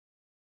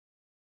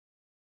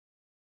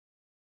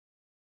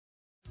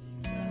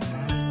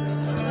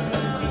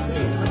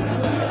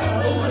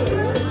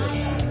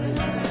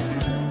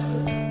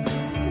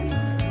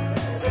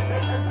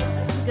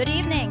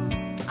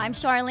I'm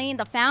Charlene,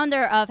 the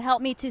founder of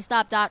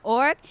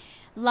HelpMeToStop.org,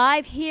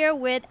 live here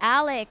with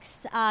Alex,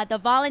 the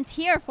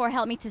volunteer for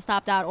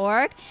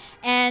HelpMeToStop.org.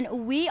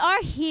 And we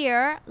are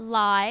here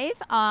live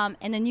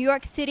in the New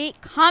York City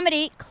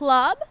Comedy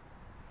Club,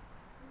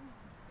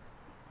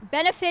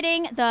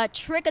 benefiting the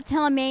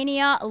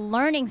Trichotillomania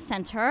Learning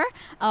Center,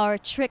 or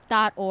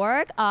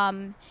trick.org.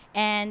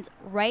 And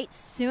right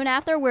soon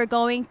after, we're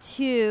going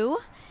to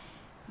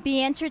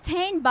be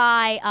entertained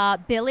by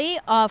Billy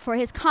for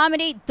his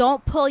comedy,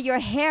 Don't Pull Your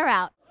Hair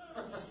Out.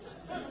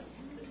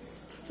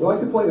 Well, I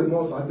could play the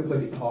most. I could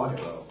play Guitar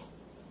Hero.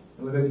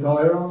 You want to play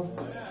Guitar Hero?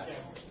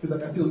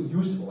 Because I feel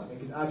useful. I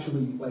can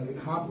actually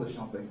accomplish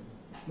something.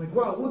 I'm like,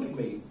 wow, look at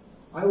me.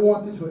 I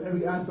want this for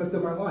every aspect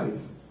of my life.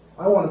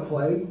 I want to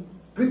play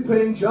good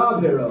paying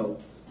job hero.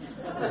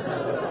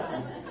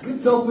 Good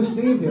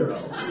self-esteem hero.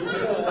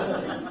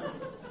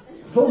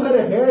 Full head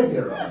of hair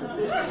hero.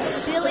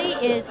 Billy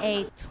is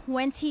a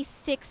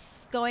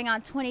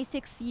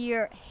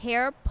 26-year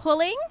hair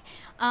pulling.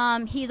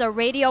 He's a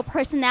radio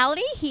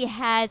personality. He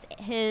has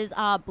his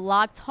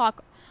blog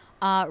talk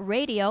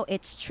radio.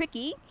 It's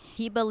Tricky.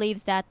 He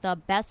believes that the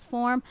best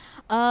form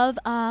of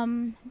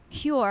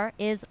cure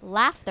is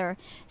laughter.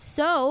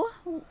 So,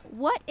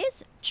 what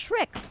is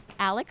Trick,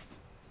 Alex?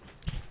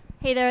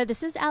 Hey there,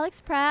 this is Alex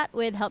Pratt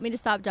with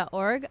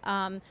HelpMeToStop.org.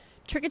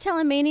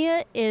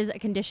 Trichotillomania is a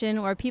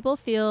condition where people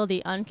feel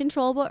the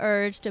uncontrollable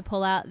urge to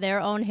pull out their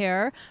own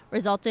hair,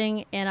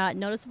 resulting in a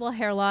noticeable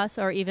hair loss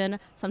or even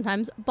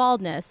sometimes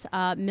baldness.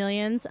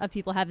 Millions of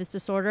people have this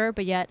disorder,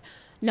 but yet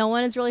no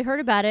one has really heard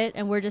about it,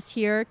 and we're just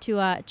here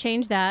to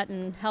change that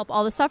and help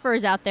all the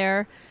sufferers out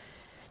there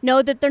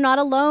know that they're not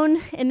alone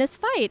in this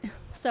fight.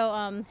 So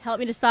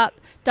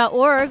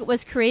HelpMeToStop.org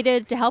was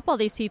created to help all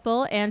these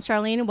people. And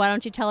Charlene, why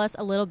don't you tell us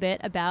a little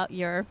bit about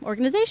your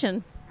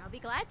organization? I'll be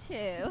glad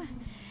to.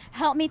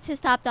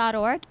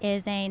 HelpMeToStop.org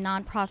is a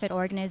nonprofit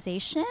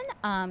organization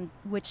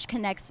which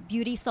connects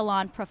beauty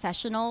salon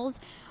professionals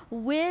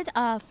with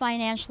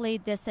financially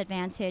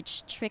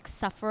disadvantaged trick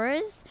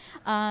sufferers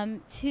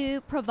to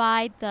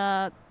provide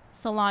the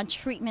salon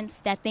treatments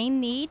that they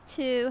need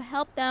to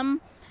help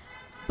them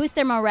boost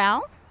their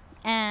morale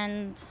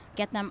and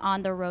get them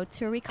on the road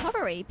to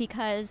recovery.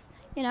 Because,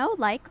 you know,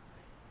 like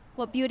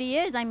what beauty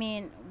is, I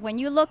mean, when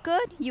you look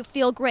good, you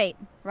feel great,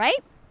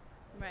 right?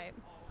 Right.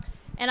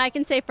 And I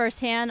can say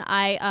firsthand,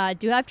 I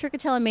do have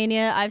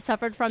trichotillomania. I've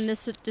suffered from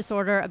this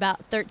disorder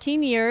about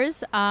 13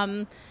 years.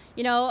 You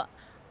know,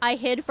 I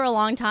hid for a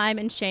long time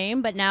in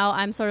shame, but now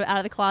I'm sort of out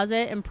of the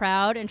closet and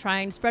proud and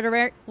trying to spread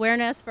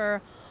awareness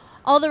for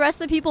all the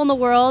rest of the people in the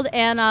world.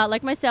 And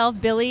like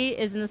myself, Billy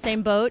is in the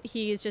same boat.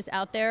 He's just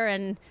out there,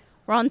 and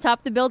we're on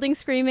top of the building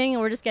screaming,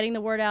 and we're just getting the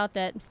word out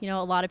that, you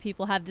know, a lot of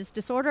people have this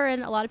disorder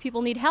and a lot of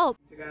people need help.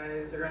 You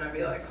guys are going to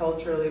be like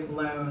culturally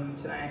blown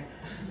tonight.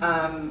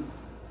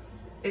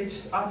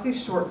 It's also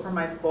short for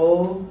my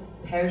full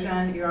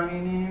Persian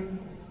Iranian name.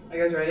 Are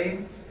you guys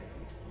ready?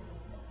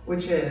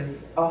 Which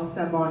is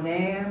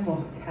Asamane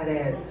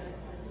Muhtarez.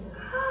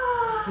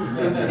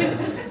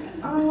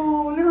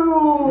 Oh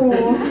no!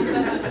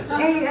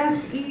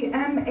 Asemaneh.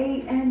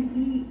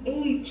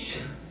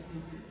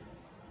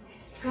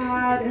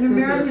 God, in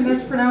American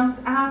it's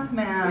pronounced ass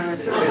man.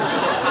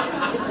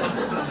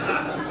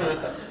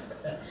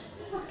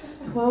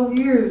 12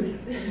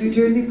 years, New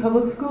Jersey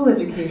public school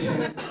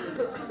education.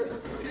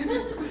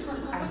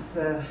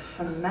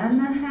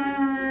 Asamaneh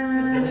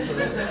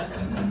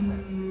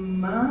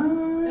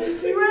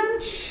monkey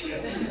wrench.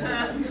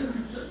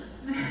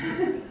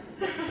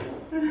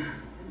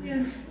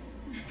 Yes,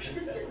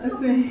 that's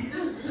me.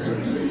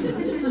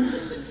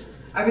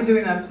 I've been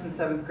doing that since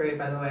 7th grade,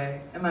 by the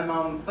way. And my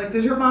mom, like,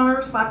 does your mom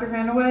ever slap your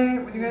hand away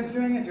when you guys are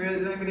doing it?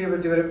 Does anybody ever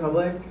do it in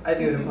public? I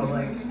do it in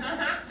public.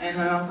 And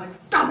my mom's like,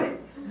 stop it!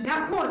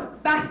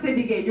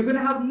 You're gonna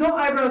have no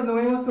eyebrows, no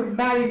one wants to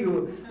marry you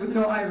with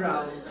no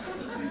eyebrows.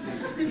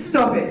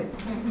 Stop it.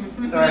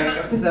 Sorry, I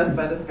got possessed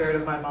by the spirit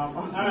of my mom.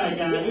 Alright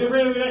guys, we're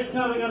ready for the next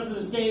coming up to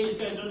the stage.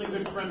 Guys, another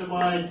good friend of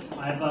mine.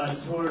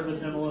 I've toured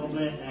with him a little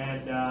bit,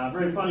 and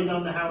very funny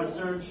on the Howard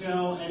Stern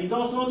show, and he's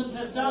also on the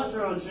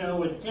Testosterone show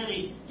with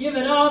Kenny. Give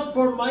it up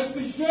for Mike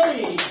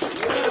Cachet.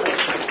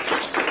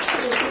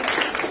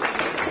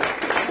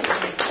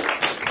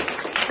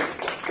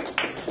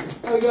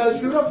 Hey guys,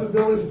 give it up for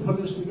Billy for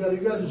putting this together.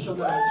 You guys are so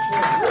nice.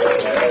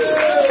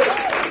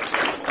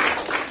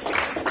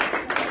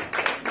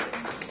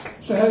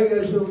 So how you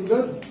guys doing?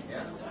 Good?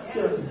 Yeah.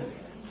 Good.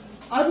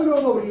 I've been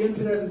all over the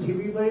internet and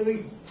TV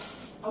lately.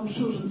 I'm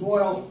Susan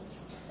Boyle.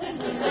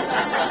 Thank you.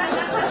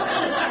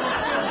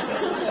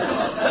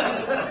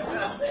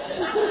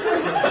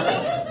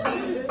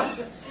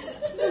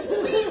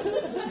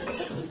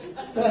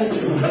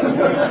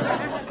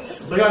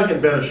 I gotta get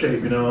in better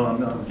shape, you know.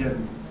 I'm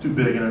getting too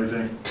big and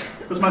everything.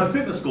 Because my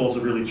fitness goals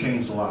have really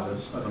changed a lot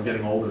as I'm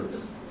getting older.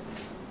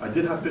 I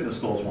did have fitness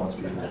goals once,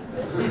 people.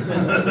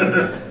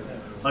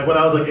 Like when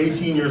I was like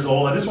 18 years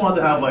old, I just wanted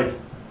to have like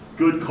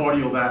good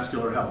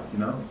cardiovascular health, you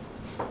know?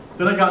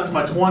 Then I got into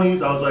my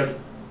 20s, I was like,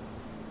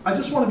 I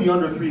just want to be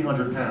under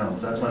 300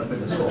 pounds. That's my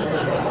fitness goal.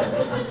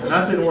 And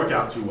that didn't work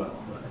out too well.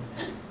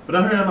 But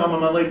here I am, I'm in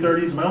my late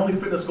 30s. My only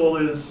fitness goal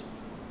is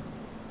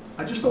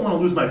I just don't want to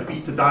lose my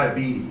feet to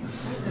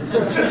diabetes. It's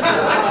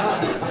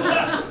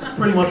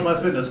pretty much my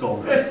fitness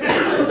goal.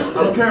 I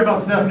don't care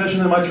about the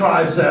definition of my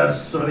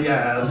triceps or the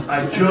abs.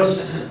 I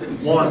just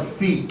want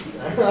feet.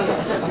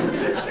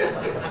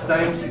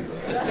 Thank you.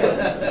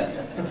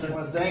 I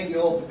want to thank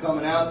you all for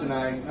coming out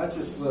tonight, not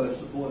just for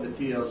supporting the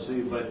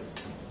TLC, but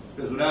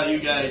because without you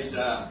guys,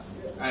 I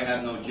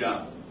have no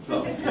job.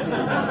 So,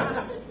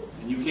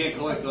 and you can't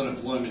collect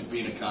unemployment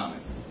being a comic.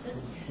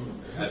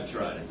 I've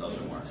tried, it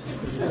doesn't work.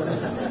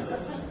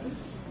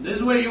 This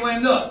is where you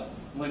end up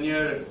when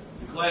you're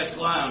the class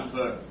clown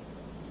for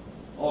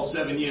all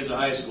 7 years of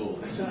high school.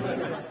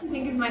 I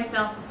think of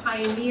myself a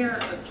pioneer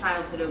of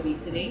childhood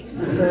obesity.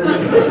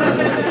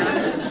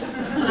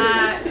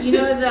 You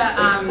know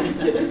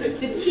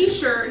the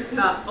T-shirt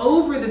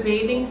over the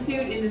bathing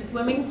suit in the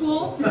swimming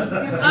pool? You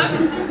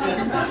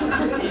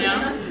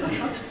know?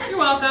 You're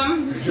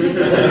welcome.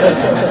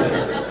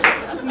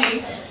 That's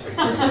me.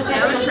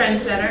 Yeah, I'm a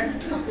trendsetter.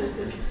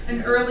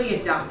 An early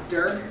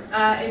adopter,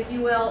 if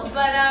you will.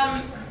 But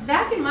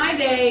back in my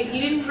day,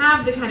 you didn't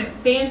have the kind of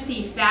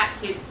fancy fat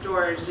kid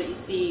stores that you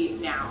see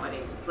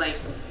nowadays. Like,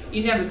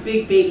 you didn't have a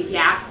Big Baby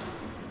Gap,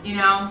 you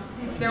know?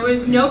 There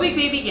was no Big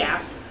Baby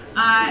Gap.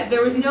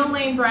 There was no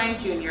Lane Bryant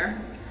Jr.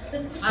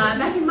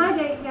 Back in my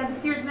day, we had the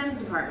Sears men's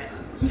department.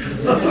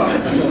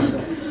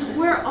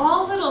 Where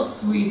all little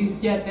sweeties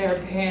get their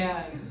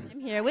pants. I'm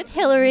here with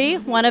Hillary,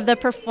 one of the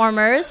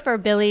performers for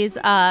Billy's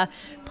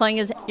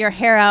Pulling Your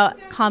Hair Out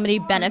comedy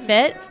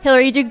benefit.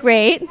 Hillary, you did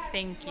great.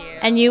 Thank you.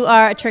 And you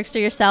are a trickster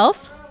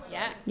yourself?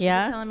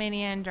 Yeah.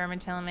 Trichotillomania and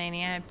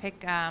dermatillomania. I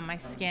pick my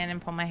skin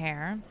and pull my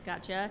hair.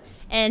 Gotcha.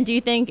 And do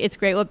you think it's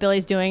great what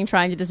Billy's doing,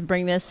 trying to just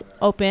bring this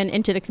open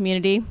into the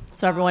community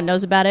so everyone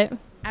knows about it?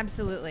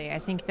 Absolutely. I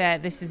think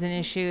that this is an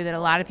issue that a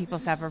lot of people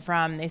suffer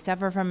from. They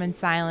suffer from in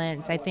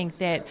silence. I think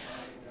that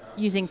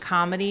using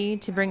comedy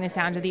to bring this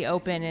out into the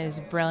open is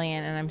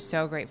brilliant, and I'm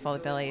so grateful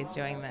that Billy is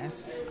doing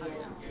this.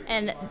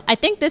 And I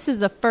think this is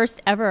the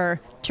first ever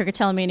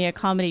Trichotillomania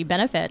comedy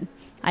benefit,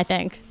 I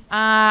think.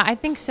 I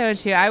think so,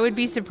 too. I would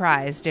be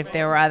surprised if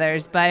there were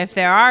others, but if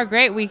there are,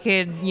 great, we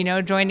could,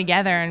 join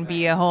together and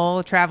be a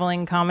whole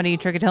traveling comedy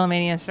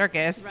Trichotillomania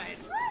circus. Right.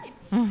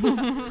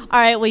 All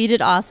right, well, you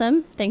did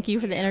awesome. Thank you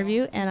for the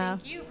interview. And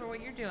thank you for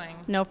what you're doing.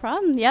 No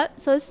problem.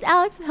 Yep. So this is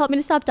Alex with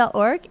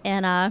HelpMeToStop.org,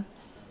 and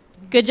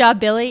good job,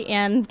 Billy,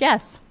 and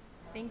guests.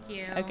 Thank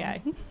you.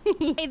 Okay.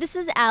 Hey, this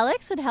is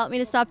Alex with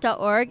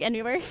HelpMeToStop.org, and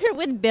we were here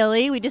with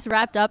Billy. We just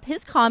wrapped up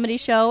his comedy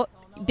show.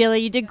 Billy,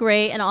 you did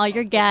great, and all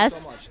your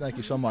guests. Thank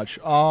you so much.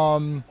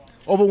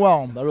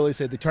 Overwhelmed, I really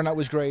say. The turnout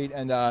was great,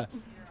 and but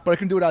I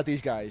couldn't do it without these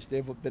guys.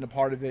 They've been a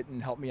part of it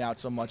and helped me out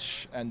so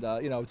much, and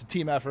it's a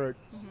team effort.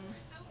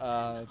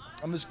 I'm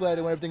just glad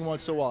everything went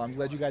so well. I'm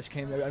glad you guys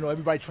came. I know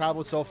everybody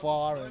traveled so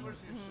far, and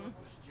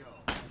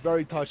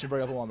very touched and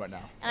very overwhelmed right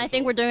now. And I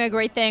think we're doing a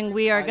great thing.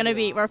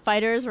 We're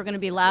fighters. We're going to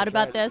be loud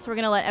about this. We're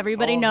going to let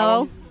everybody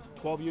know.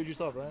 12 years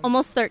yourself, right?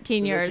 Almost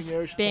 13 years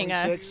being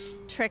 26.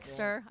 A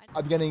trickster.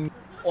 I'm getting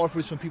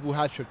offers from people who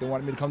have tricked. They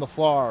wanted me to come to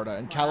Florida,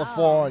 and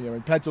California,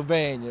 and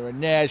Pennsylvania, and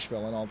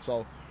Nashville, and all.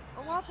 So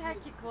I'll pack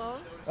your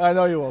clothes. I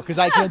know you will, because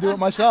I can't do it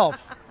myself.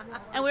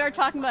 And we were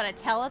talking about a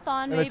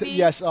telethon, maybe?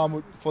 Yes,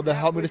 for the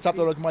Help Me to Stop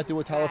the Org, might do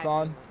a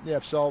telethon. Yeah,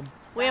 so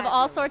we have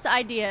all sorts of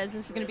ideas.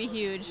 This is going to be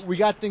huge. We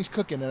got things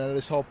cooking, and I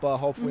just hope,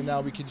 hopefully now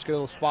we can just get a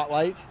little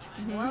spotlight.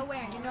 More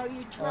awareness.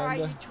 You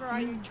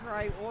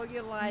try all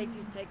your life.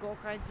 You take all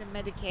kinds of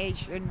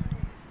medication.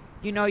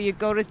 You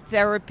go to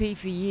therapy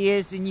for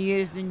years and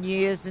years and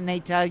years, and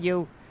they tell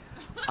you,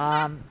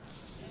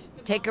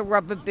 take a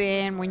rubber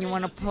band when you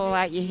want to pull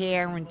out your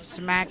hair and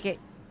smack it.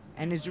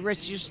 And his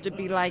wrist used to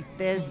be like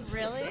this.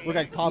 Really? Look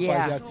like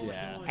Popeyes.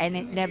 Yeah.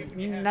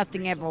 And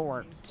nothing ever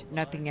worked.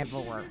 Nothing ever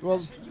worked.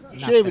 Well,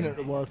 shaving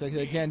it worked. I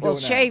can't do it now.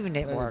 Shaving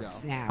it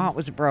works now. Oh, it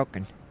was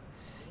broken.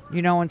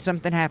 When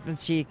something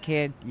happens to your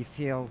kid, you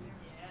feel,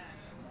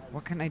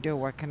 what can I do?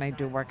 What can I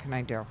do? What can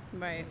I do?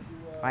 Right.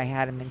 I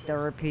had him in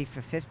therapy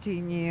for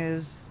 15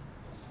 years.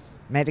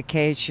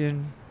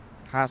 Medication,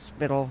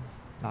 hospital,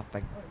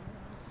 nothing.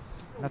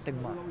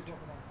 Nothing worked.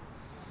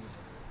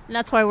 And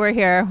that's why we're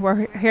here.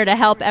 We're here to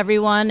help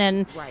everyone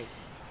and spread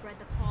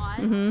the cause,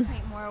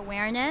 create more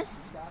awareness.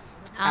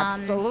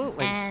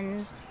 Absolutely.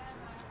 And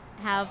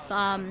have,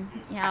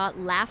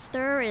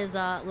 laughter is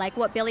like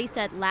what Billy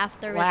said,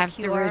 laughter is a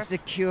cure. Laughter is a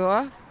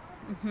cure.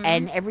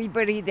 And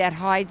everybody that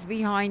hides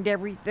behind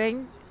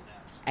everything,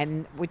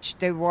 and which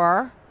they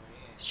were,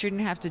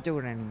 shouldn't have to do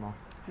it anymore.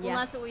 Well,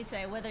 that's what we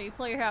say. Whether you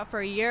pull your hair out for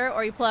a year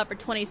or you pull it out for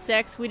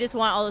 26, we just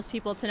want all those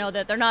people to know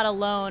that they're not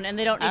alone and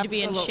they don't need to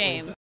be in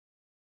shame.